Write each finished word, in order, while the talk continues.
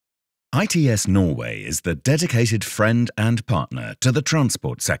ITS Norway is the dedicated friend and partner to the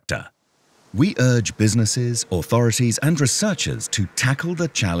transport sector. We urge businesses, authorities and researchers to tackle the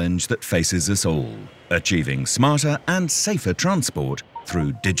challenge that faces us all, achieving smarter and safer transport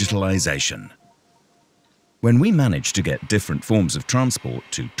through digitalization. When we manage to get different forms of transport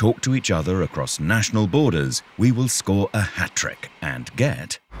to talk to each other across national borders, we will score a hat-trick and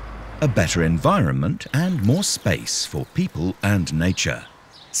get a better environment and more space for people and nature,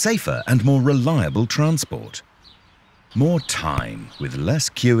 safer and more reliable transport, more time with less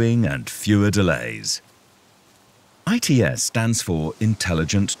queuing and fewer delays. ITS stands for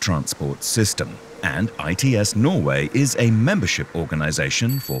Intelligent Transport System, and ITS Norway is a membership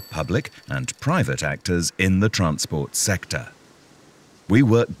organisation for public and private actors in the transport sector. We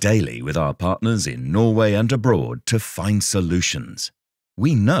work daily with our partners in Norway and abroad to find solutions.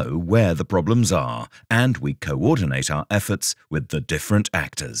 We know where the problems are, and we coordinate our efforts with the different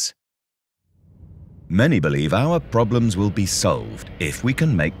actors. Many believe our problems will be solved if we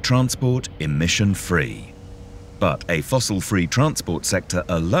can make transport emission-free. But a fossil-free transport sector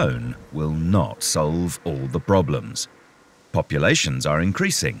alone will not solve all the problems. Populations are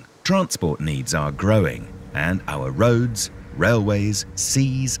increasing, transport needs are growing, and our roads, railways,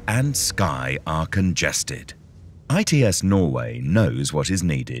 seas and sky are congested. ITS Norway knows what is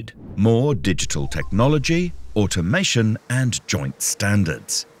needed: more digital technology, automation and joint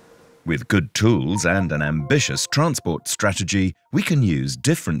standards. With good tools and an ambitious transport strategy, we can use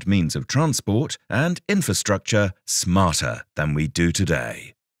different means of transport and infrastructure smarter than we do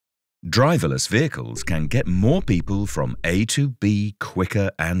today. Driverless vehicles can get more people from A to B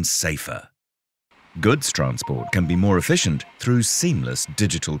quicker and safer. Goods transport can be more efficient through seamless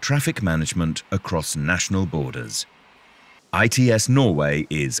digital traffic management across national borders. ITS Norway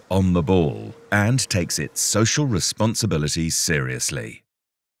is on the ball and takes its social responsibility seriously.